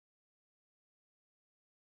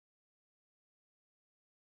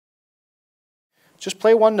just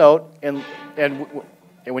play one note, and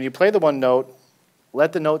when you play the one note,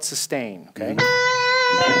 let the note sustain, okay?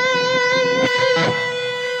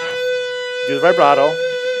 Do the vibrato.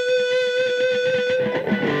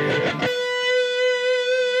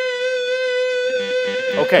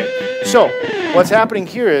 Okay, so what's happening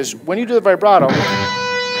here is when you do the vibrato, you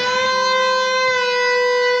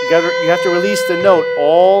have to release the note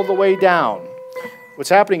all the way down. What's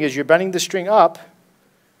happening is you're bending the string up,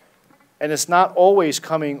 and it's not always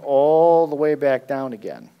coming all the way back down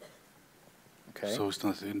again. Okay. So it's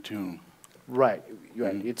not in tune. Right.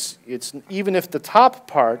 Right. It's even if the top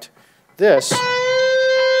part, this,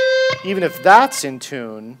 even if that's in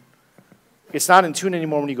tune, it's not in tune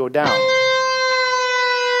anymore when you go down. So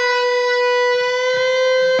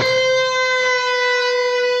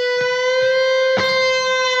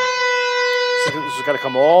this has got to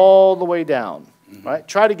come all the way down. Right?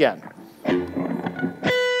 Try it again.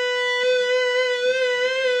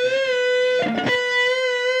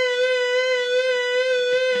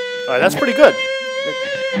 All right, that's pretty good.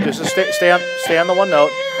 Just stay on the one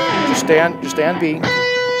note. Just stay on B.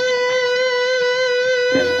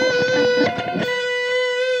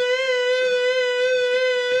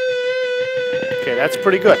 Okay, that's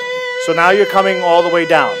pretty good. So now you're coming all the way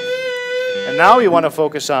down. And now you want to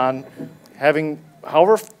focus on having,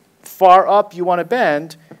 however far up you want to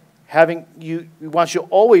bend, we want you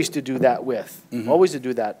always to do that width. Always to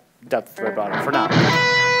do that depth vibrato for now.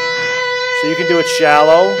 So you can do it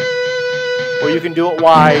shallow, or you can do it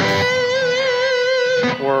wide,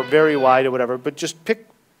 or very wide, or whatever. But just pick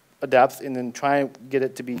a depth and then try and get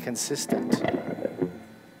it to be consistent.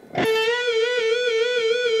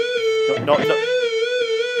 No.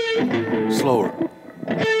 Slower.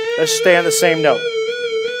 Let's stay on the same note.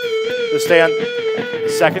 Let's stay on the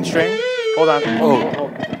second string. Hold on. Oh.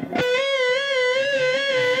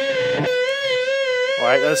 All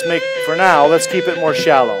right, for now, let's keep it more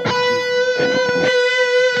shallow.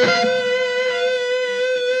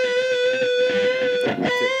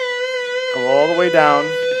 Come all the way down.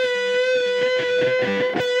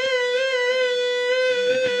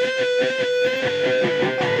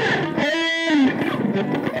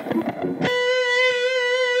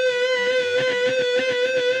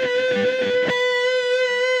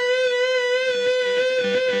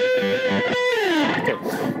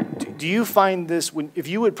 Do you find this, if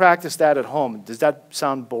you would practice that at home, does that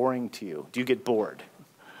sound boring to you? Do you get bored?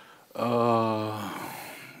 Over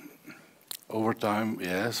time,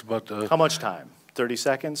 yes, but... How much time? 30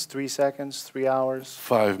 seconds, 3 seconds, 3 hours?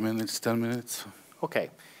 5 minutes, 10 minutes. Okay.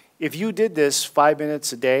 If you did this 5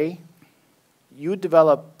 minutes a day, you would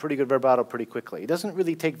develop pretty good vibrato pretty quickly. It doesn't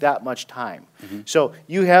really take that much time. So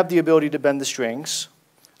you have the ability to bend the strings.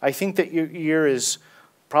 I think that your ear is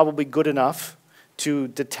probably good enough to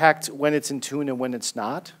detect when it's in tune and when it's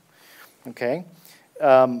not, okay?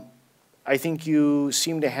 I think you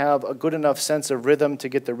seem to have a good enough sense of rhythm to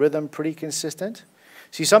get the rhythm pretty consistent.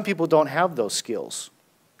 See, some people don't have those skills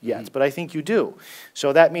yet, but I think you do.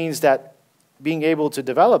 So that means that being able to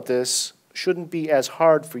develop this shouldn't be as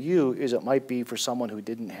hard for you as it might be for someone who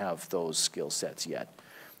didn't have those skill sets yet.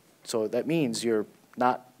 So that means you're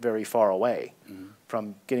not very far away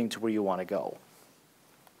from getting to where you want to go,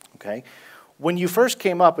 okay? When you first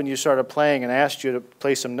came up and you started playing and I asked you to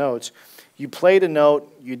play some notes, you played a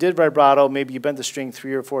note, you did vibrato, maybe you bent the string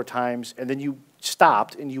 3 or 4 times, and then you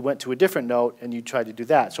stopped and you went to a different note and you tried to do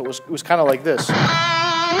that. So it was kind of like this.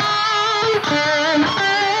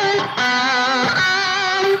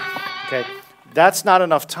 Okay, that's not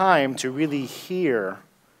enough time to really hear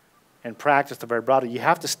and practice the vibrato. You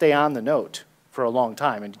have to stay on the note for a long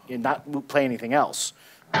time and not play anything else,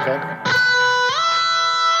 okay?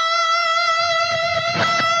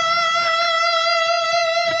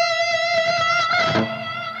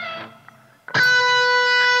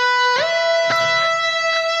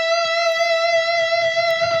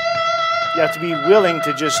 You have to be willing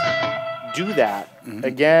to just do that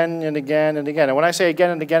again and again and again. And when I say again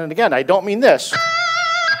and again and again, I don't mean this.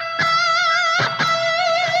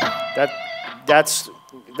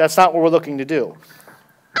 That's not what we're looking to do.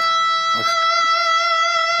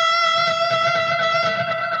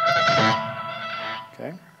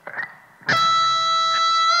 Okay.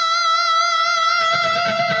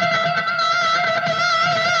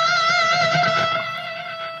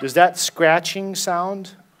 Does that scratching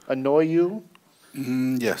sound annoy you?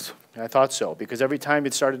 Yes. I thought so, because every time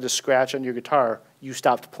it started to scratch on your guitar, you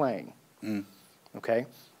stopped playing. Okay?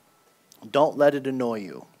 Don't let it annoy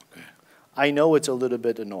you. Okay. I know it's a little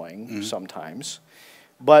bit annoying sometimes,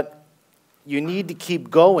 but you need to keep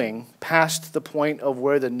going past the point of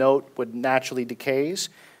where the note would naturally decays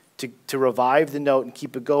to revive the note and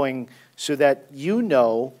keep it going so that you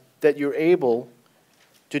know that you're able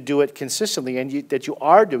to do it consistently and that you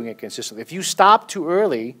are doing it consistently. If you stop too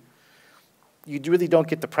early, you really don't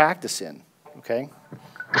get the practice in, okay?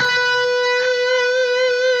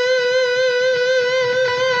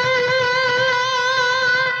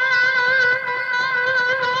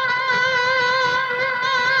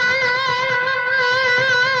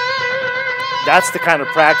 That's the kind of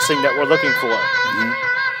practicing that we're looking for.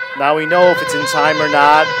 Now we know if it's in time or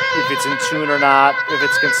not, if it's in tune or not, if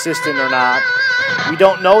it's consistent or not. We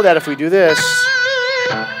don't know that if we do this.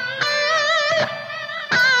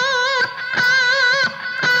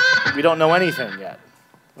 We don't know anything yet,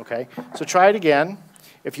 okay? So try it again.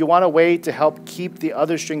 If you want a way to help keep the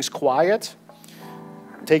other strings quiet,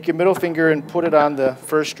 take your middle finger and put it on the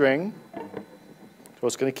first string. So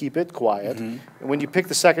it's going to keep it quiet. And when you pick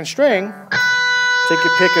the second string, take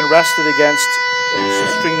your pick and rest it against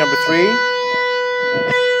string number 3.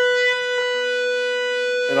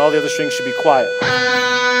 And all the other strings should be quiet.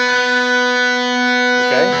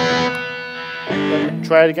 Okay?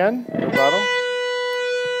 Try it again. Vibrato.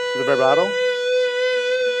 The vibrato.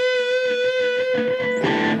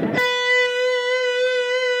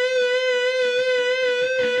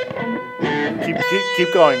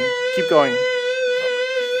 Keep going. Keep going.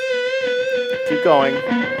 Keep going.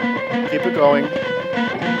 Keep it going.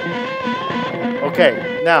 Okay,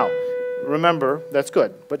 now, remember, that's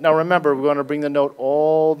good. But now remember, we're going to bring the note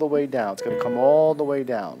all the way down. It's going to come all the way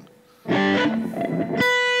down.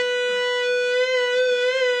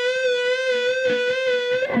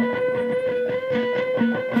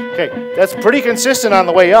 Okay, that's pretty consistent on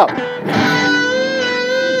the way up.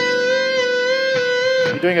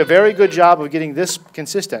 You're doing a very good job of getting this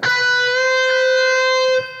consistent. That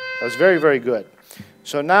was very, very good.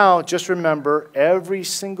 So now, just remember, every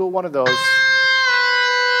single one of those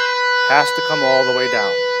has to come all the way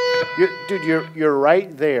down. Dude, you're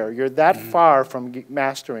right there. You're that far from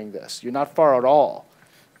mastering this. You're not far at all.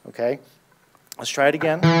 Okay? Let's try it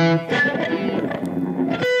again.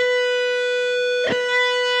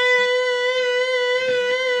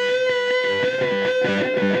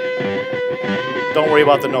 Don't worry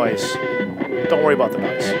about the noise. Don't worry about the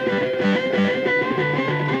noise.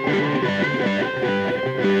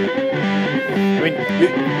 I mean, you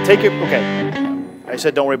take it, okay. I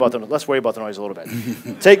said don't worry about the noise. Let's worry about the noise a little bit.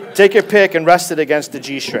 Take your pick and rest it against the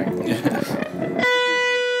G string. Okay.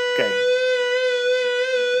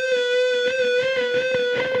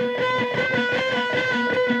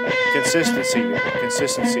 Consistency.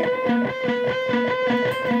 Consistency.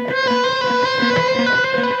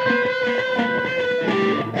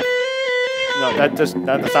 No, that's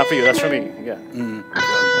not for you. That's for me. Yeah.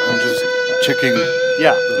 I'm just checking.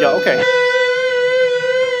 Yeah. Yeah. Okay.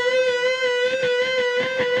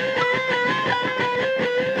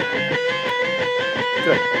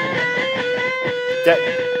 Good.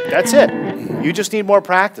 That's it. You just need more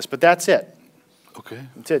practice, but that's it. Okay.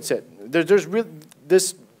 That's it. There's really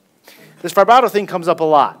this vibrato thing comes up a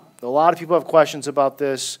lot. A lot of people have questions about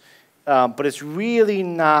this, but it's really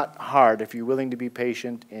not hard if you're willing to be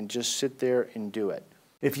patient and just sit there and do it.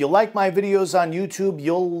 If you like my videos on YouTube,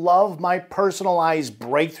 you'll love my personalized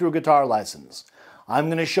breakthrough guitar lessons. I'm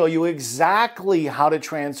going to show you exactly how to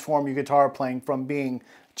transform your guitar playing from being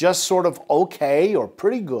just sort of okay or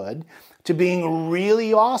pretty good to being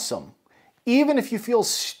really awesome, even if you feel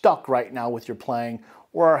stuck right now with your playing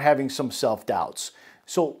or are having some self-doubts.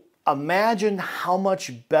 So imagine how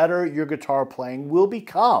much better your guitar playing will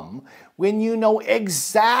become when you know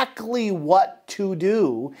exactly what to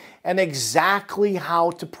do and exactly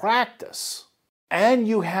how to practice. And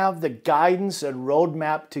you have the guidance and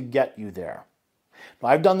roadmap to get you there. Now,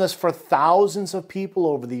 I've done this for thousands of people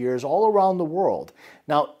over the years all around the world.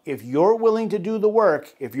 Now, if you're willing to do the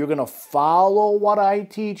work, if you're going to follow what I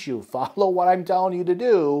teach you, follow what I'm telling you to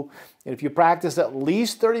do, and if you practice at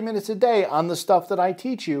least 30 minutes a day on the stuff that I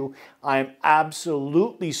teach you, I'm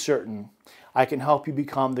absolutely certain I can help you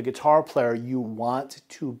become the guitar player you want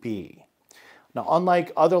to be. Now,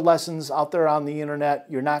 unlike other lessons out there on the internet,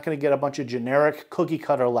 you're not going to get a bunch of generic cookie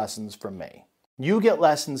cutter lessons from me. You get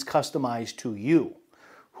lessons customized to you,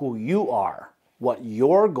 who you are, what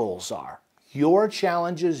your goals are, your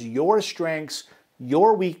challenges, your strengths,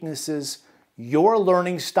 your weaknesses, your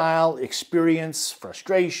learning style, experience,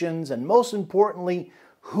 frustrations, and most importantly,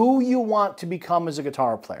 who you want to become as a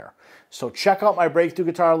guitar player. So check out my breakthrough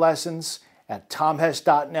guitar lessons at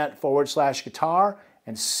tomhess.net/guitar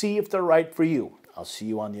and see if they're right for you. I'll see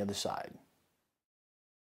you on the other side.